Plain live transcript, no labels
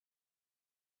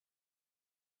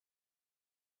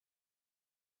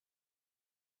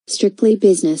Strictly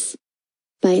Business.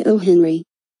 By O. Henry.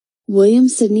 William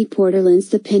Sidney Porter lends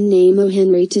the pen name O.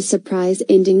 Henry to surprise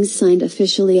endings signed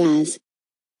officially as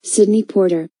Sidney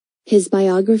Porter. His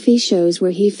biography shows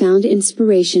where he found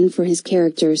inspiration for his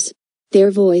characters, their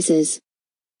voices,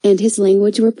 and his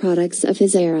language were products of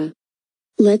his era.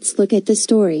 Let's look at the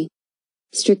story.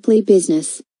 Strictly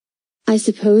Business. I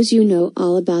suppose you know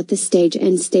all about the stage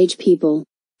and stage people.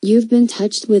 You've been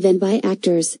touched within by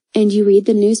actors, and you read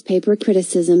the newspaper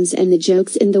criticisms and the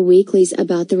jokes in the weeklies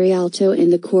about the Rialto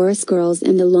and the chorus girls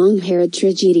and the long-haired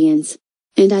tragedians.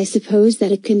 And I suppose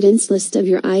that a condensed list of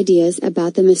your ideas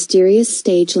about the mysterious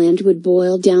stage land would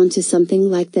boil down to something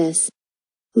like this.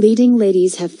 Leading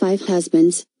ladies have 5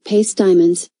 husbands, paste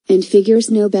diamonds, and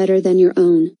figures no better than your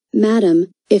own,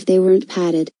 madam, if they weren't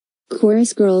padded.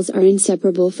 Chorus girls are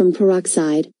inseparable from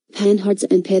Peroxide, Panhards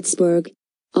and Pittsburgh.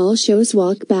 All shows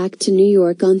walk back to New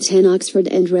York on 10 Oxford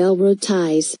and railroad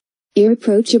ties.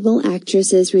 Irreproachable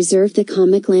actresses reserve the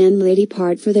comic landlady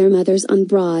part for their mothers on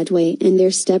Broadway and their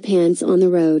step-hands on the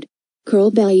road.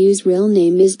 Curl Bellew's real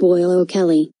name is Boyle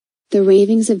O'Kelly. The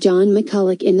ravings of John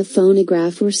McCulloch in the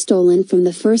phonograph were stolen from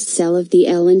the first cell of the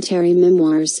Ellen Terry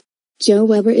memoirs. Joe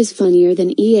Weber is funnier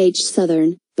than E. H.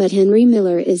 Southern, but Henry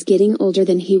Miller is getting older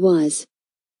than he was.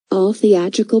 All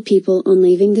theatrical people on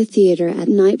leaving the theater at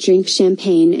night drink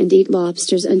champagne and eat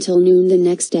lobsters until noon the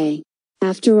next day.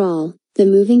 After all, the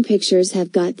moving pictures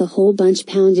have got the whole bunch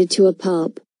pounded to a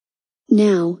pulp.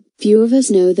 Now, few of us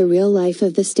know the real life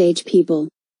of the stage people.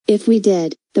 If we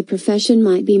did, the profession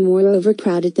might be more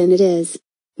overcrowded than it is.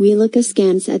 We look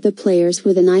askance at the players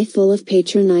with an eye full of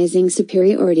patronizing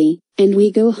superiority, and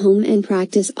we go home and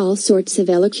practice all sorts of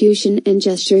elocution and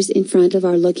gestures in front of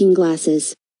our looking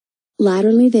glasses.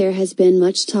 Latterly there has been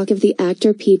much talk of the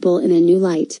actor people in a new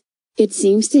light. It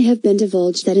seems to have been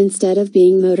divulged that instead of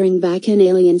being motoring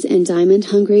bacchanalians and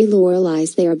diamond-hungry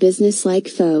Lorelei's they are business-like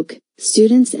folk,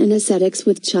 students and ascetics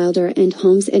with childer and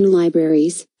homes and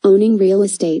libraries, owning real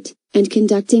estate, and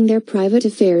conducting their private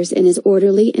affairs in as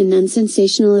orderly and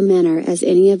unsensational a manner as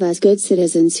any of us good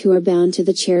citizens who are bound to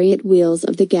the chariot wheels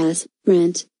of the gas,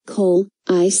 rent, coal,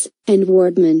 ice, and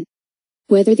wardman.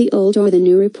 Whether the old or the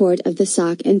new report of the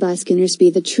sock and buskins be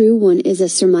the true one is a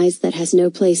surmise that has no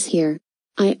place here.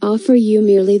 I offer you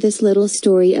merely this little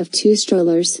story of 2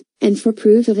 strollers, and for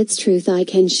proof of its truth I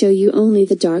can show you only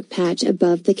the dark patch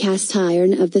above the cast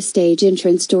iron of the stage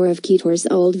entrance door of Keetor's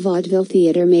old vaudeville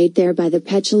theater, made there by the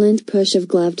petulant push of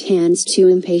gloved hands too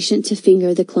impatient to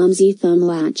finger the clumsy thumb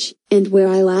latch, and where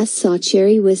I last saw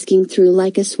Cherry whisking through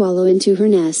like a swallow into her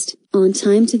nest, on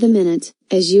time to the minute,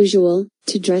 as usual,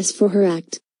 to dress for her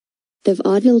act. The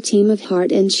vaudeville team of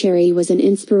Hart and Cherry was an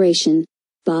inspiration.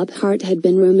 Bob Hart had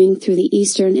been roaming through the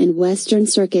Eastern and Western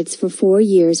circuits for 4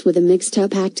 years with a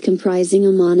mixed-up act comprising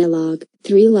a monologue,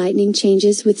 3 lightning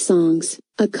changes with songs,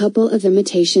 a couple of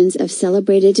imitations of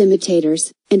celebrated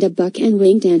imitators, and a buck and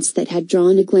ring dance that had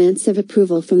drawn a glance of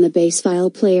approval from the bass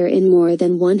viol player in more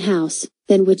than one house,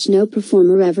 than which no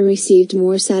performer ever received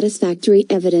more satisfactory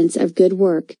evidence of good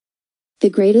work. The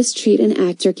greatest treat an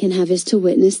actor can have is to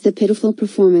witness the pitiful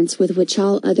performance with which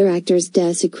all other actors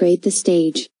desecrate the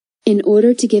stage. In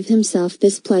order to give himself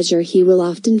this pleasure he will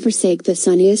often forsake the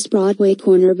sunniest Broadway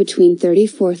corner between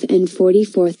 34th and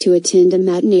 44th to attend a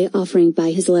matinee offering by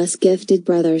his less gifted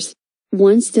brothers.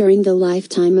 Once during the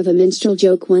lifetime of a minstrel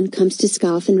joke one comes to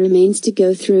scoff and remains to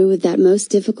go through with that most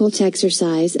difficult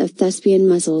exercise of thespian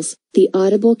muscles, the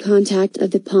audible contact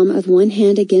of the palm of one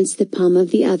hand against the palm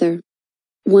of the other.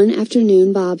 One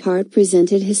afternoon Bob Hart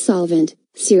presented his solvent,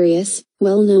 serious,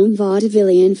 well-known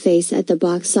vaudevillian face at the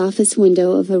box office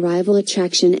window of a rival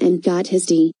attraction and got his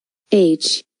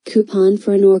D.H. coupon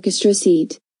for an orchestra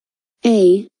seat.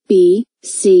 A, B,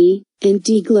 C, and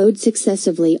D glowed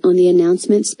successively on the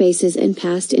announcement spaces and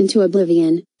passed into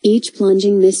oblivion, each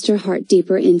plunging Mr. Hart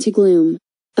deeper into gloom.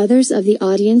 Others of the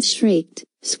audience shrieked,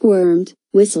 squirmed,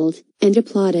 whistled, and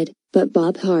applauded, but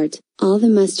Bob Hart, all the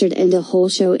mustard and a whole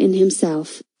show in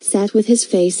himself, sat with his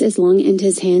face as long and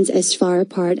his hands as far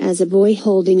apart as a boy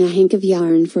holding a hank of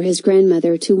yarn for his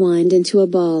grandmother to wind into a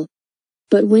ball.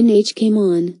 But when H came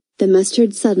on, the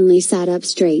mustard suddenly sat up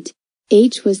straight.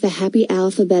 H was the happy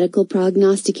alphabetical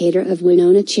prognosticator of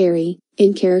Winona Cherry,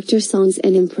 in character songs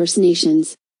and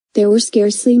impersonations. There were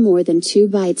scarcely more than 2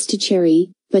 bites to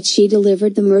Cherry, but she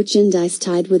delivered the merchandise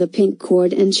tied with a pink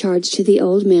cord and charged to the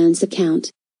old man's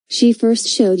account. She first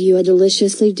showed you a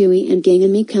deliciously dewy and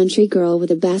ginghamy country girl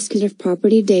with a basket of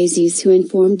property daisies who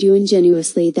informed you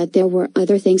ingenuously that there were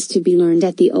other things to be learned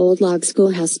at the old log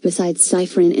schoolhouse besides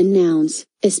ciphering and nouns,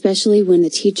 especially when the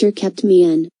teacher kept me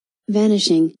in.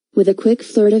 Vanishing, With a quick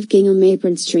flirt of gingham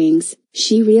apron strings,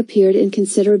 she reappeared in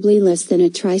considerably less than a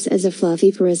trice as a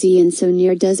fluffy Parisian. So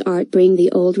near does art bring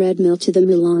the old red mill to the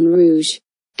Moulin Rouge.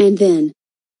 And then.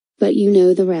 But you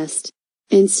know the rest.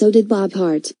 And so did Bob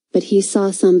Hart, but he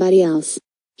saw somebody else.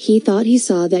 He thought he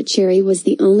saw that Cherry was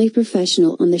the only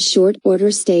professional on the short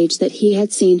order stage that he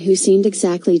had seen who seemed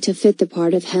exactly to fit the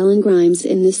part of Helen Grimes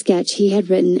in the sketch he had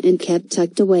written and kept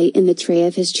tucked away in the tray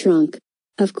of his trunk.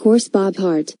 Of course Bob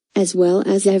Hart, as well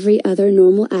as every other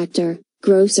normal actor,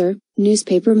 grocer,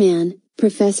 newspaperman,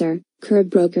 professor, curb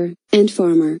broker, and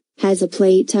farmer, has a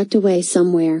plate tucked away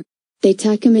somewhere. They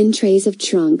tuck 'em in trays of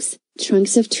trunks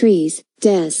of trees,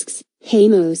 desks,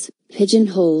 haymows,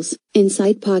 pigeonholes,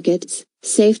 inside pockets,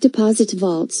 safe deposit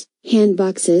vaults, hand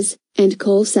boxes, and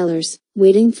coal cellars,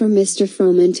 waiting for Mr.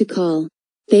 Frohman to call.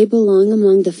 They belong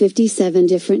among the 57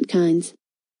 different kinds.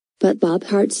 But Bob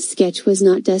Hart's sketch was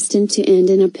not destined to end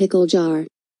in a pickle jar.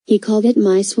 He called it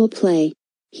Mice Will Play.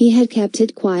 He had kept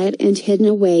it quiet and hidden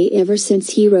away ever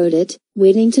since he wrote it,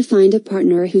 waiting to find a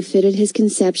partner who fitted his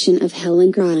conception of Helen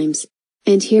Grimes.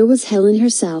 And here was Helen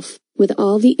herself, with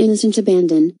all the innocent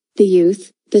abandon, the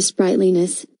youth, the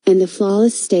sprightliness, and the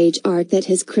flawless stage art that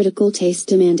his critical taste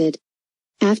demanded.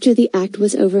 After the act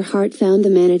was over, Hart found the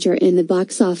manager in the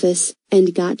box office,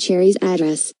 and got Cherry's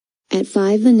address. At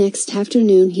 5 the next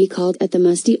afternoon he called at the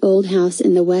musty old house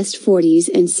in the West 40s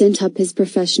and sent up his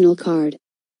professional card.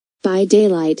 By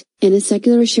daylight, in a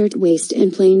secular shirt-waist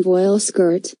and plain voile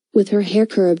skirt, with her hair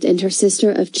curved and her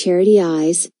Sister of Charity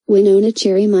eyes, Winona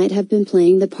Cherry might have been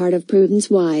playing the part of Prudence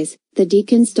Wise, the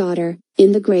deacon's daughter,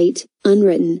 in the great,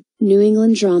 unwritten, New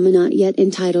England drama not yet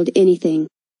entitled anything.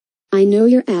 "I know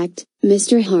your act,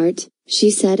 Mr. Hart," she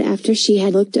said after she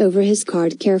had looked over his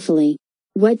card carefully.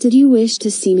 "What did you wish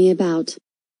to see me about?"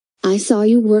 "I saw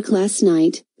you work last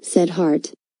night," said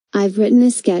Hart. "I've written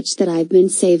a sketch that I've been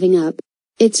saving up.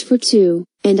 It's for two,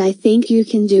 and I think you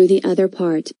can do the other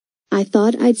part. I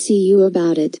thought I'd see you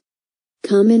about it."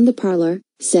 "Come in the parlor,"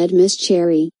 said Miss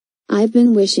Cherry. "I've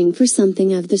been wishing for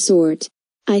something of the sort.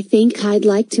 I think I'd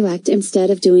like to act instead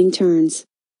of doing turns."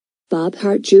 Bob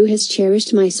Hart drew his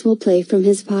cherished Mice Will Play from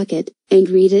his pocket, and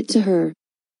read it to her.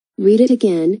 "Read it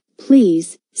again,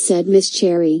 please," said Miss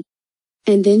Cherry.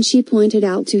 And then she pointed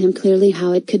out to him clearly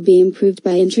how it could be improved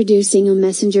by introducing a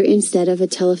messenger instead of a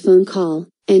telephone call,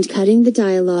 and cutting the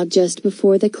dialogue just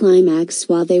before the climax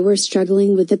while they were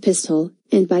struggling with the pistol,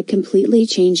 and by completely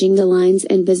changing the lines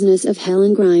and business of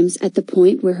Helen Grimes at the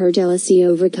point where her jealousy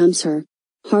overcomes her.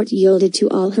 Hart yielded to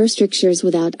all her strictures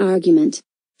without argument.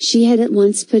 She had at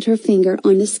once put her finger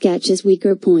on the sketch's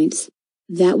weaker points.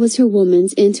 That was her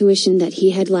woman's intuition that he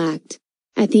had lacked.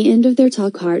 At the end of their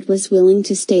talk Hart was willing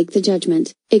to stake the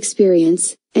judgment,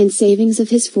 experience, and savings of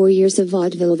his 4 years of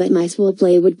vaudeville that Mice Will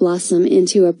Play would blossom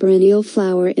into a perennial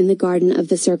flower in the garden of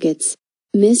the circuits.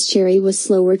 Miss Cherry was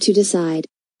slower to decide.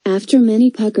 After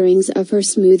many puckerings of her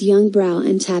smooth young brow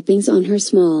and tappings on her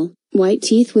small, white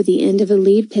teeth with the end of a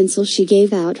lead pencil, she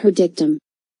gave out her dictum.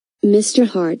 "Mr.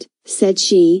 Hart," said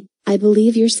she, "I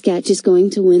believe your sketch is going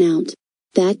to win out.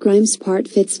 That Grimes part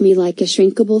fits me like a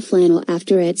shrinkable flannel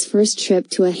after its first trip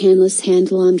to a handless hand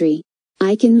laundry.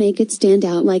 I can make it stand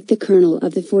out like the colonel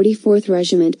of the 44th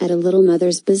Regiment at a Little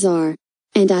Mother's Bazaar.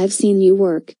 And I've seen you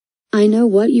work. I know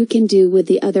what you can do with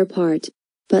the other part.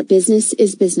 But business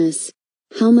is business.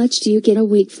 How much do you get a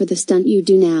week for the stunt you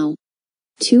do now?"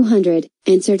 "200,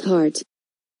 answered Hart.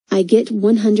 "I get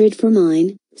 100 for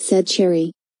mine," said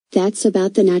Cherry. "That's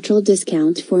about the natural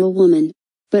discount for a woman.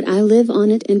 But I live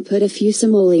on it and put a few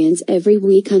simoleons every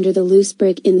week under the loose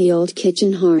brick in the old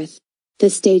kitchen hearth. The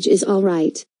stage is all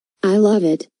right. I love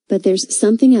it, but there's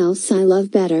something else I love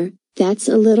better. That's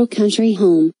a little country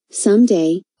home,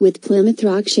 someday, with Plymouth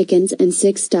Rock chickens and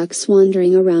 6 ducks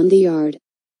wandering around the yard.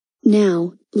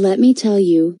 Now, let me tell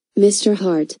you, Mr.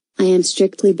 Hart, I am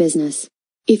strictly business.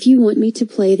 If you want me to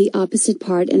play the opposite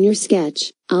part in your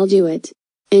sketch, I'll do it.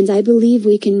 And I believe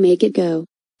we can make it go.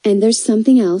 And there's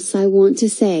something else I want to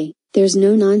say. There's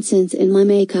no nonsense in my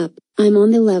makeup. I'm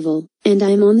on the level, and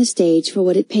I'm on the stage for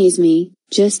what it pays me,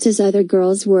 just as other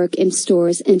girls work in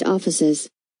stores and offices.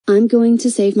 I'm going to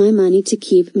save my money to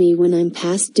keep me when I'm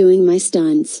past doing my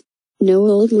stunts. No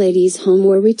old ladies' home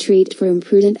or retreat for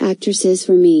imprudent actresses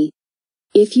for me.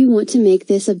 If you want to make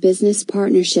this a business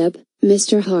partnership,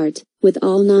 Mr. Hart, with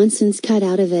all nonsense cut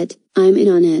out of it, I'm in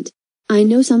on it. I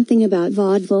know something about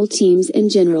vaudeville teams in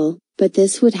general, but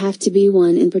this would have to be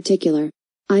one in particular.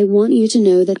 I want you to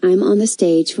know that I'm on the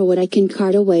stage for what I can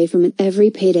cart away from it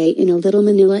every payday in a little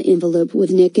manila envelope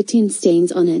with nicotine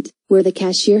stains on it, where the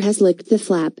cashier has licked the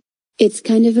flap. It's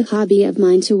kind of a hobby of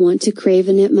mine to want to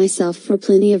craven it myself for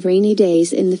plenty of rainy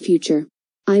days in the future.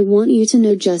 I want you to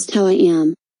know just how I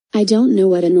am. I don't know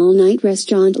what an all-night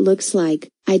restaurant looks like,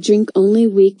 I drink only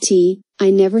weak tea, I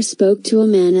never spoke to a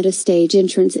man at a stage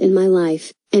entrance in my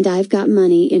life, and I've got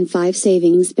money in 5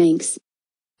 savings banks.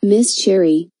 Miss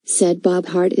Cherry, said Bob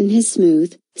Hart in his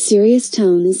smooth, serious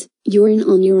tones, you're in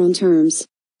on your own terms.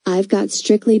 I've got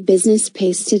strictly business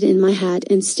pasted in my hat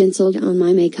and stenciled on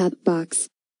my makeup box.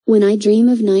 When I dream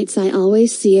of nights I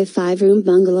always see a 5-room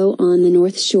bungalow on the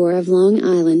north shore of Long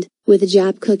Island, with a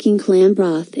Jap cooking clam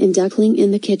broth and duckling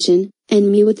in the kitchen,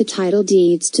 and me with the title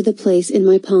deeds to the place in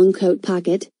my pong coat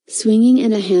pocket, swinging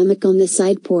in a hammock on the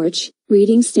side porch,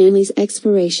 reading Stanley's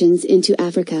Explorations into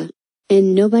Africa.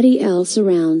 And nobody else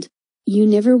around. You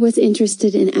never was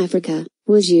interested in Africa,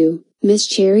 was you, Miss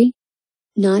Cherry?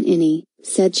 Not any,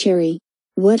 said Cherry.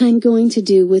 What I'm going to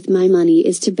do with my money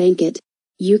is to bank it.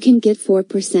 You can get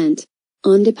 4%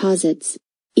 on deposits.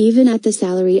 Even at the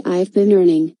salary I've been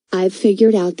earning, I've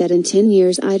figured out that in 10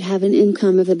 years I'd have an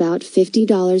income of about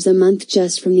 $50 a month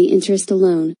just from the interest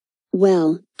alone.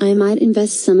 Well, I might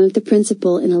invest some of the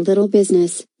principal in a little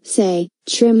business, say,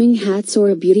 trimming hats or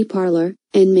a beauty parlor,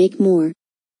 and make more.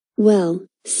 Well,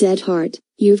 said Hart,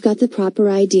 you've got the proper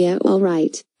idea all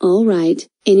right,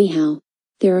 anyhow.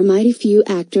 There are mighty few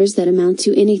actors that amount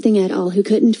to anything at all who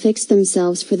couldn't fix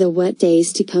themselves for the wet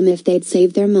days to come if they'd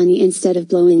save their money instead of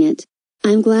blowing it.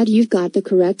 I'm glad you've got the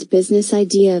correct business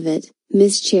idea of it,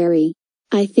 Miss Cherry.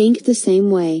 I think the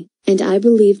same way, and I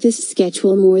believe this sketch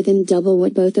will more than double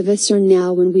what both of us are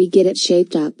now when we get it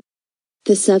shaped up.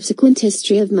 The subsequent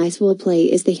history of Mice Will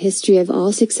Play is the history of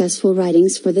all successful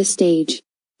writings for the stage.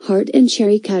 Hart and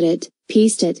Cherry cut it,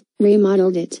 pieced it,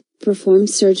 remodeled it, performed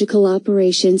surgical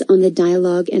operations on the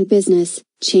dialogue and business,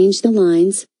 changed the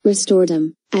lines, restored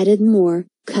them, added more,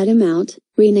 cut 'em out,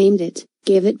 renamed it,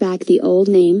 gave it back the old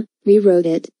name, rewrote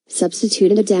it,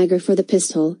 substituted a dagger for the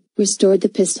pistol, restored the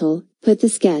pistol, put the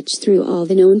sketch through all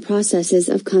the known processes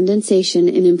of condensation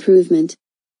and improvement.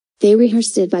 They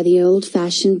rehearsed it by the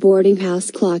old-fashioned boarding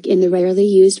house clock in the rarely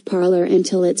used parlor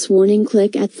until its warning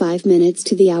click at 5 minutes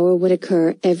to the hour would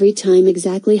occur every time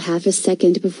exactly half a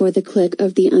second before the click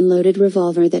of the unloaded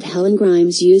revolver that Helen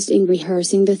Grimes used in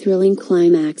rehearsing the thrilling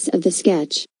climax of the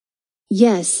sketch.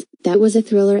 Yes, that was a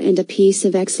thriller and a piece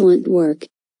of excellent work.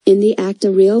 In the act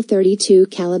a real .32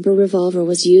 caliber revolver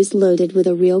was used loaded with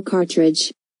a real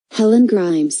cartridge. Helen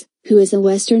Grimes, who is a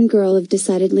Western girl of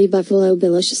decidedly Buffalo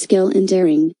Billish skill and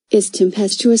daring, is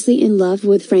tempestuously in love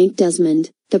with Frank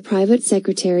Desmond, the private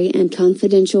secretary and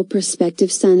confidential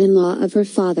prospective son-in-law of her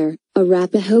father,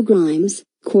 Arapaho Grimes,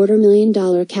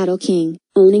 $250,000 cattle king,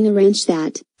 owning a ranch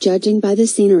that, judging by the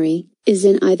scenery, is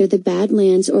in either the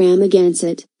Badlands or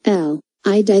Amagansett.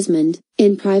 L.I. Desmond,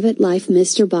 in private life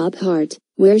Mr. Bob Hart,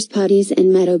 wears puttees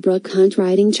and Meadowbrook hunt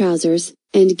riding trousers,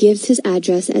 and gives his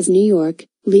address as New York,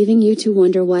 leaving you to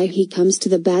wonder why he comes to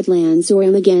the Badlands or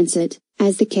Amagansett,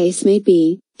 as the case may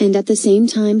be, and at the same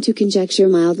time to conjecture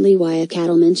mildly why a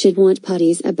cattleman should want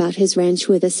puttees about his ranch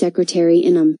with a secretary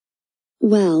in 'em.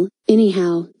 Well,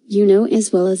 anyhow, you know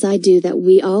as well as I do that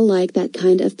we all like that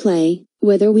kind of play,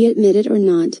 whether we admit it or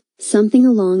not, something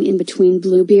along in between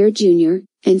Bluebeard Jr.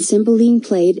 and Cymbeline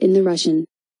played in the Russian.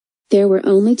 There were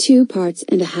only 2 parts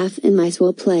and a half in Mice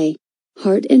Will Play.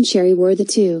 Hart and Cherry were the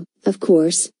 2, of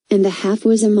course, and the half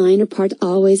was a minor part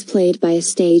always played by a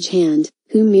stagehand,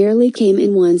 who merely came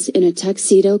in once in a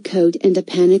tuxedo coat and a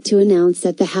panic to announce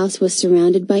that the house was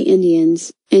surrounded by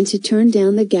Indians, and to turn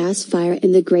down the gas fire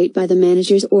in the grate by the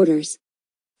manager's orders.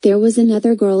 There was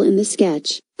another girl in the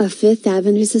sketch, a Fifth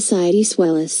Avenue society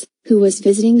swelless, who was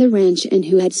visiting the ranch and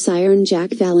who had sired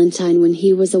Jack Valentine when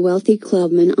he was a wealthy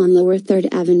clubman on Lower 3rd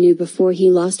Avenue before he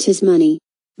lost his money.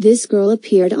 This girl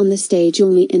appeared on the stage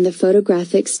only in the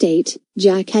photographic state.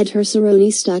 Jack had her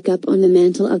sarong stuck up on the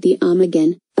mantel of the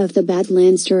Omegan, of the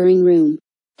Badlands drawing room.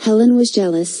 Helen was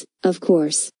jealous, of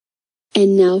course.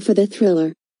 And now for the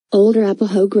thriller. Old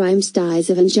Arapaho Grimes dies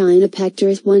of angina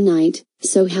pectoris one night,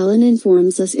 so Helen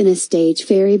informs us in a stage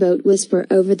ferryboat whisper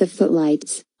over the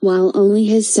footlights, while only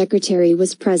his secretary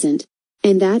was present.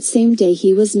 And that same day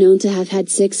he was known to have had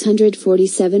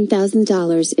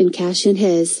 $647,000 in cash in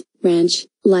his ranch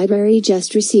library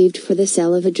just received for the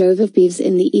sale of a drove of beeves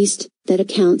in the East. That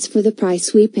accounts for the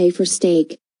price we pay for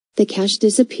steak. The cash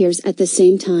disappears at the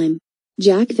same time.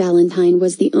 Jack Valentine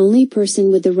was the only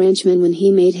person with the ranchman when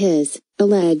he made his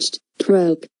alleged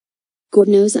croak. God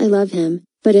knows I love him,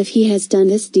 but if he has done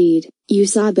this deed, you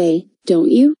sabe, don't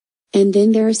you? And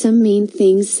then there are some mean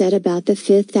things said about the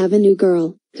Fifth Avenue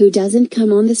girl, who doesn't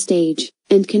come on the stage,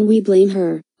 and can we blame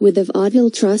her, with the vaudeville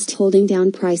trust holding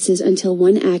down prices until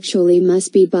one actually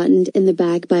must be buttoned in the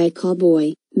back by a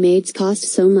callboy, maids cost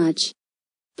so much.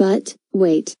 But,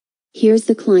 wait. Here's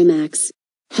the climax.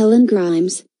 Helen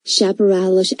Grimes,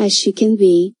 chaparralish as she can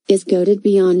be, is goaded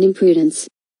beyond imprudence.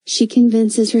 She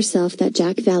convinces herself that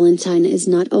Jack Valentine is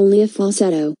not only a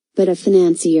falsetto, but a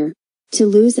financier. To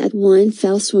lose at one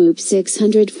fell swoop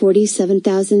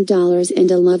 $647,000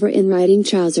 and a lover in riding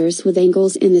trousers with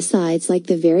angles in the sides like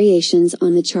the variations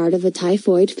on the chart of a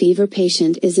typhoid fever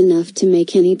patient is enough to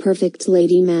make any perfect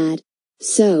lady mad.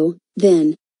 So,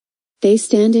 then, they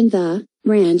stand in the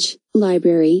ranch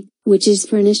library, which is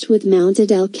furnished with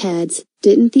mounted elk heads.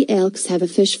 Didn't the Elks have a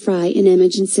fish fry in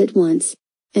Imogen's at once?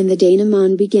 And the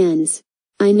denouement begins.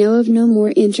 I know of no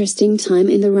more interesting time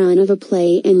in the run of a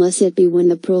play unless it be when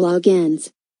the prologue ends.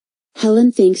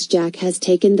 Helen thinks Jack has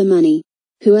taken the money.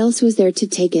 Who else was there to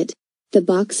take it? The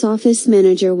box office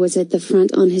manager was at the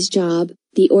front on his job,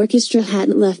 the orchestra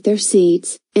hadn't left their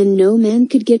seats, and no man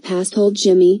could get past old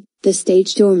Jimmy, the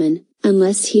stage doorman,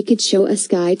 unless he could show a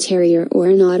Skye Terrier or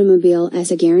an automobile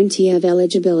as a guarantee of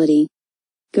eligibility.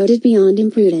 Goaded beyond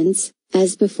imprudence,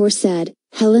 as before said,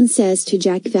 Helen says to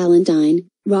Jack Valentine,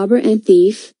 robber and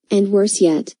thief, and worse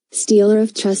yet, stealer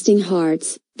of trusting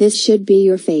hearts, this should be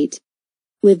your fate.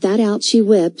 With that out she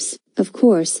whips, of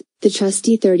course, the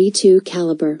trusty .32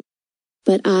 caliber.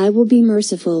 But I will be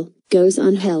merciful, goes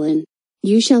on Helen.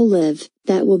 You shall live,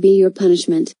 that will be your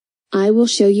punishment. I will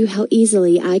show you how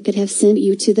easily I could have sent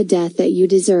you to the death that you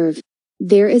deserve.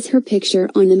 There is her picture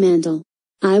on the mantel.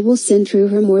 I will send through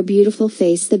her more beautiful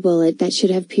face the bullet that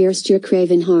should have pierced your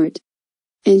craven heart.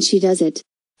 And she does it.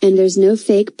 And there's no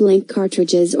fake blank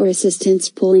cartridges or assistants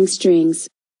pulling strings.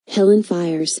 Helen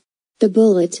fires. The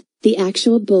bullet, the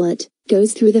actual bullet,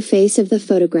 goes through the face of the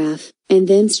photograph, and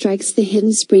then strikes the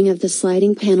hidden spring of the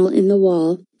sliding panel in the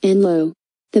wall, and lo!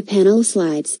 The panel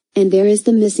slides, and there is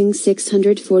the missing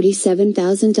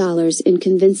 $647,000 in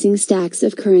convincing stacks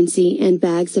of currency and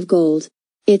bags of gold.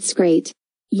 It's great.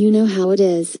 You know how it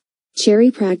is.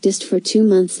 Cherry practiced for 2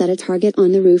 months at a target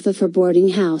on the roof of her boarding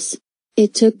house.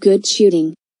 It took good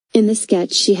shooting. In the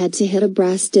sketch she had to hit a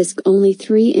brass disc only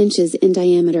 3 inches in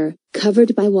diameter,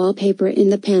 covered by wallpaper in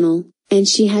the panel, and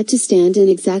she had to stand in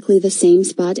exactly the same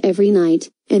spot every night,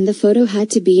 and the photo had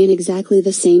to be in exactly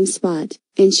the same spot,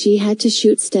 and she had to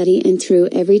shoot steady and true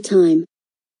every time.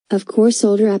 Of course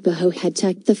old Arapaho had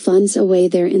tucked the funds away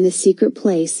there in the secret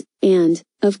place, and,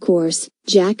 of course,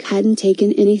 Jack hadn't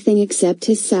taken anything except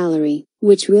his salary,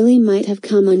 which really might have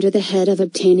come under the head of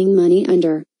obtaining money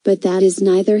under, but that is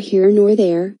neither here nor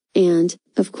there. And,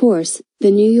 of course,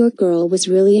 the New York girl was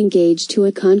really engaged to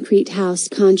a concrete house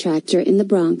contractor in the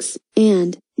Bronx,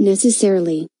 and,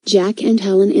 necessarily, Jack and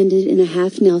Helen ended in a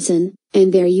half Nelson,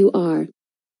 and there you are.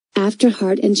 After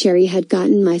Hart and Cherry had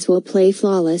gotten Mice Will Play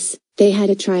flawless, they had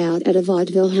a tryout at a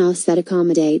vaudeville house that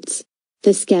accommodates.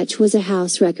 The sketch was a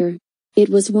house wrecker. It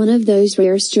was one of those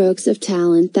rare strokes of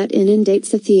talent that inundates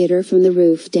the theater from the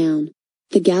roof down.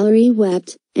 The gallery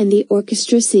wept, and the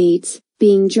orchestra seats,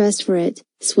 being dressed for it,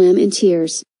 swam in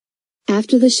tears.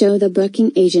 After the show the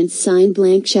booking agents signed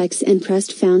blank checks and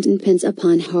pressed fountain pens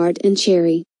upon Hart and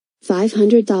Cherry.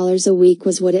 $500 a week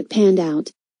was what it panned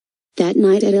out. That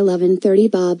night at 11:30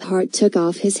 Bob Hart took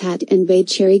off his hat and bade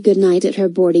Cherry good night at her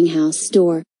boarding house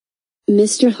door.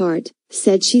 Mr. Hart,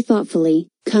 said she thoughtfully,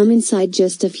 come inside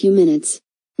just a few minutes.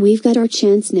 We've got our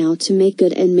chance now to make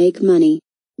good and make money.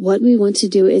 What we want to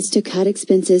do is to cut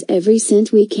expenses every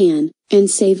cent we can, and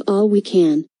save all we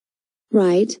can.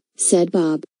 Right, said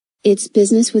Bob. It's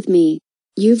business with me.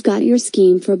 You've got your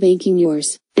scheme for banking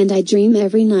yours, and I dream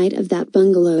every night of that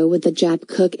bungalow with the Jap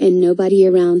cook and nobody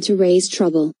around to raise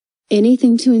trouble.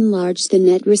 Anything to enlarge the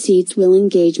net receipts will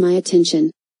engage my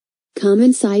attention. Come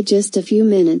inside just a few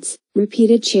minutes,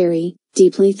 repeated Cherry,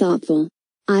 deeply thoughtful.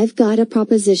 I've got a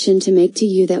proposition to make to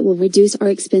you that will reduce our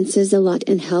expenses a lot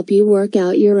and help you work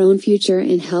out your own future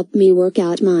and help me work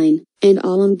out mine, and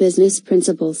all on business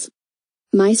principles.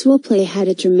 Mice Will Play had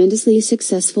a tremendously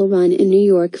successful run in New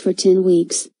York for 10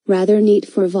 weeks, rather neat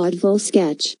for a vaudeville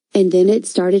sketch, and then it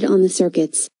started on the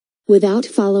circuits. Without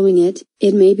following it,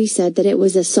 it may be said that it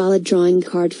was a solid drawing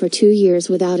card for 2 years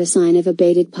without a sign of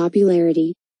abated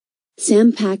popularity.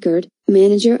 Sam Packard,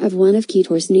 manager of one of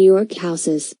Ketor's New York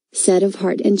houses, said of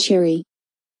Hart and Cherry.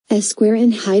 As square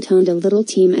and high-toned a little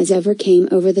team as ever came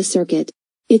over the circuit.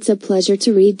 It's a pleasure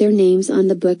to read their names on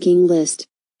the booking list.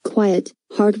 Quiet,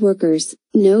 hard workers,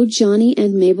 no Johnny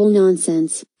and Mabel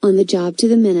nonsense, on the job to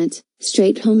the minute,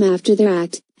 straight home after their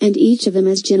act, and each of them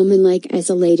as gentlemanlike as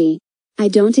a lady. I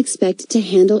don't expect to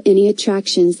handle any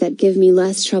attractions that give me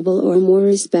less trouble or more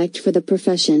respect for the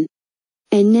profession.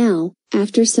 And now,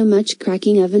 after so much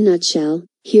cracking of a nutshell,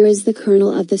 here is the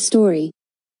kernel of the story.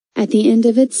 At the end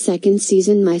of its second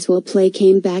season, Mice Will Play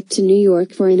came back to New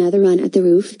York for another run at the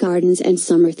Roof Gardens and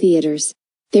Summer Theaters.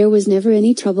 There was never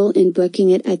any trouble in booking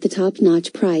it at the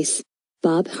top-notch price.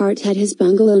 Bob Hart had his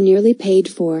bungalow nearly paid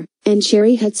for, and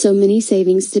Cherry had so many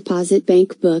savings deposit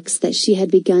bank books that she had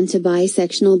begun to buy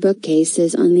sectional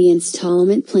bookcases on the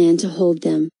installment plan to hold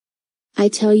them. I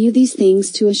tell you these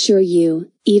things to assure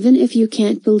you, even if you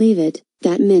can't believe it,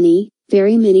 that many,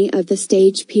 very many of the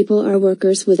stage people are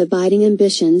workers with abiding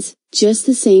ambitions, just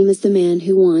the same as the man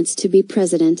who wants to be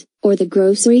president, or the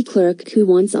grocery clerk who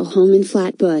wants a home in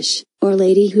Flatbush, or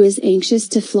lady who is anxious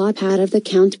to flop out of the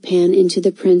count pan into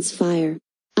the Prince fire.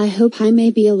 I hope I may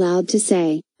be allowed to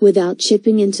say, without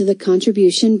chipping into the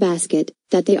contribution basket,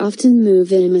 that they often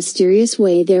move in a mysterious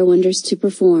way their wonders to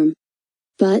perform.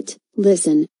 But,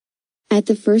 listen. At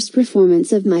the first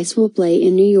performance of Mice Will Play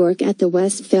in New York at the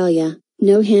Westphalia,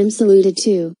 no ham saluted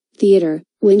to, theater,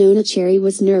 Winona Cherry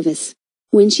was nervous.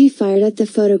 When she fired at the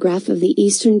photograph of the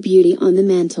Eastern beauty on the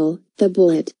mantel, the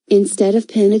bullet, instead of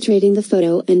penetrating the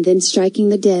photo and then striking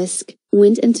the disc,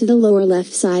 went into the lower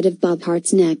left side of Bob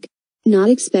Hart's neck. Not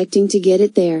expecting to get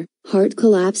it there, Hart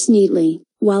collapsed neatly,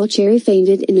 while Cherry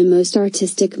fainted in a most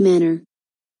artistic manner.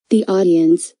 The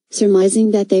audience,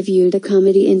 surmising that they viewed a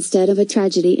comedy instead of a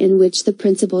tragedy in which the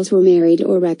principals were married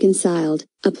or reconciled,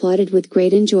 applauded with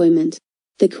great enjoyment.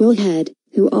 The cool head,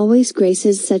 who always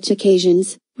graces such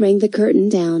occasions, rang the curtain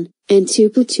down, and two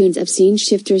platoons of scene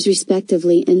shifters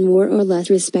respectively and more or less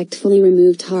respectfully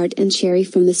removed Hart and Cherry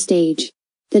from the stage.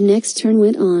 The next turn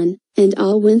went on, and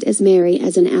all went as merry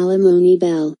as an alimony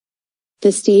bell.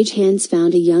 The stage hands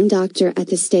found a young doctor at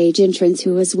the stage entrance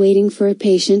who was waiting for a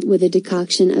patient with a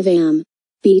decoction of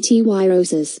BTY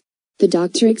roses. The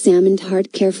doctor examined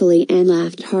Hart carefully and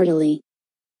laughed heartily.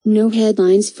 "No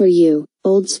headlines for you,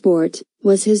 old sport,"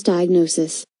 was his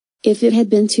diagnosis. If it had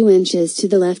been 2 inches to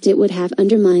the left it would have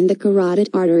undermined the carotid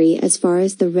artery as far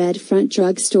as the Red Front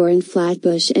Drug Store in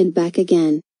Flatbush and back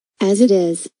again. As it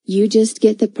is, you just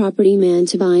get the property man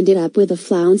to bind it up with a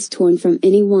flounce torn from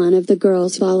any one of the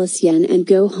girls' Valenciennes and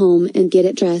go home and get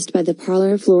it dressed by the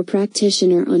parlor floor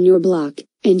practitioner on your block,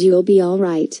 and you'll be all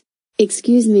right.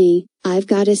 Excuse me, I've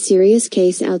got a serious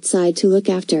case outside to look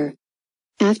after.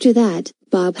 After that,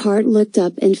 Bob Hart looked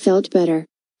up and felt better.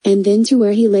 And then to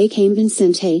where he lay came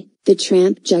Vincente, the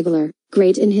tramp juggler,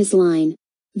 great in his line.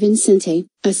 Vincente,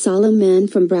 a solemn man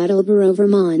from Brattleboro,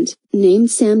 Vermont,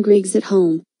 named Sam Griggs at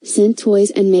home, sent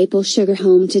toys and maple sugar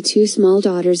home to 2 small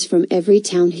daughters from every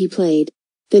town he played.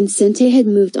 Vincente had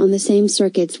moved on the same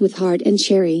circuits with Hart and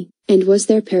Cherry, and was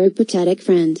their peripatetic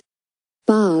friend.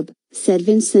 "Bob," said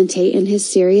Vincente in his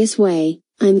serious way,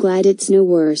 "I'm glad it's no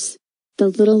worse. The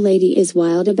little lady is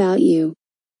wild about you."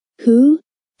 "Who?"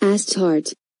 asked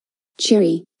Hart.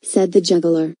 "Cherry," said the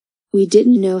juggler. "We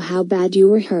didn't know how bad you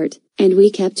were hurt, and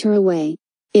we kept her away.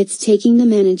 It's taking the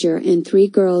manager and 3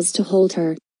 girls to hold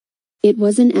her." "It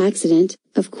was an accident,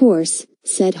 of course,"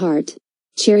 said Hart.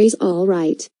 "Cherry's all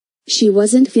right. She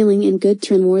wasn't feeling in good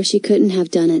trim or she couldn't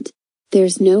have done it.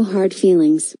 There's no hard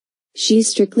feelings. She's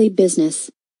strictly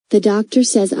business. The doctor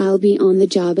says I'll be on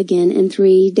the job again in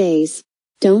 3 days.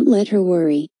 Don't let her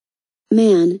worry."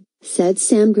 "Man," said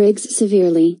Sam Griggs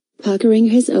severely, puckering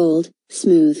his old,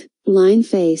 smooth, lined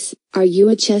face, "are you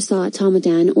a chess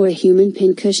automaton or a human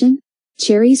pincushion?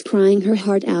 Cherry's crying her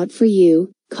heart out for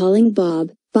you, calling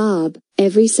Bob, Bob,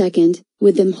 every second,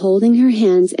 with them holding her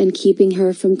hands and keeping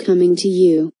her from coming to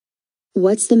you."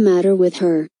 "What's the matter with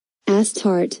her?" asked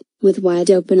Hart, with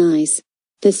wide-open eyes.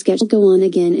 "The sketch'll go on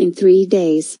again in 3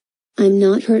 days. I'm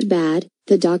not hurt bad,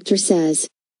 the doctor says.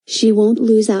 She won't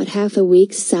lose out half a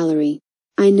week's salary.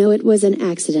 I know it was an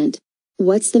accident.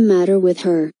 What's the matter with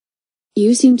her?"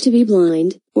 "You seem to be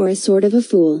blind, or a sort of a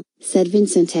fool," said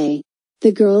Vincente.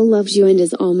 "The girl loves you and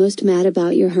is almost mad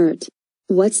about your hurt.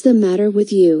 What's the matter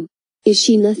with you? Is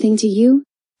she nothing to you?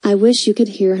 I wish you could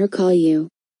hear her call you."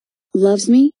 "Loves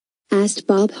me?" asked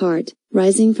Bob Hart,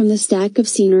 rising from the stack of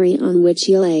scenery on which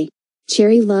he lay.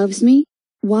 "Cherry loves me?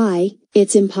 Why,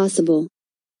 it's impossible."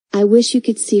 "I wish you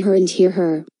could see her and hear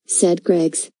her," said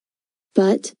Griggs.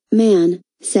 "But, man,"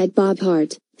 said Bob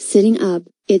Hart, sitting up,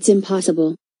 "it's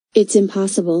impossible. It's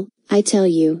impossible, I tell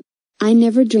you. I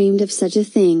never dreamed of such a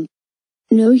thing."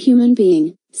 "No human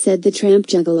being," said the tramp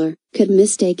juggler, "could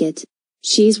mistake it.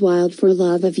 She's wild for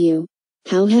love of you.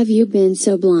 How have you been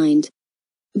so blind?"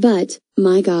 "But,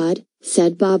 my God,"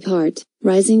 said Bob Hart,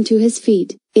 rising to his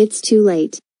feet, "it's too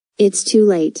late. It's too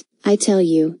late, I tell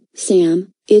you,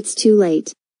 Sam, it's too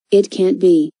late. It can't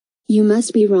be. You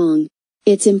must be wrong.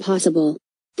 It's impossible.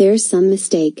 There's some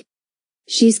mistake."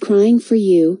 "She's crying for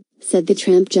you," said the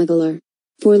tramp juggler.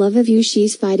 "For love of you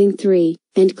she's fighting 3,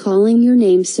 and calling your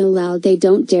name so loud they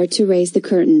don't dare to raise the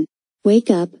curtain. Wake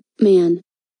up, man.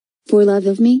 For love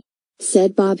of me?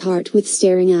 Said Bob Hart with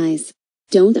staring eyes.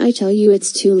 Don't I tell you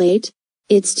it's too late?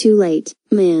 It's too late,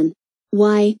 man.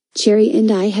 Why, Cherry and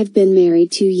I have been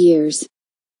married 2 years.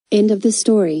 End of the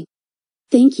story.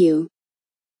 Thank you.